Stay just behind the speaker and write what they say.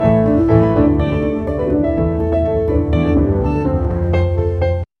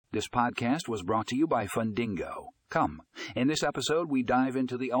This podcast was brought to you by Fundingo. Come, in this episode we dive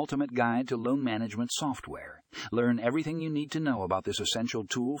into the ultimate guide to loan management software. Learn everything you need to know about this essential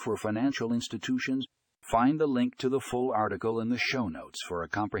tool for financial institutions. Find the link to the full article in the show notes for a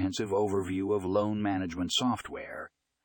comprehensive overview of loan management software.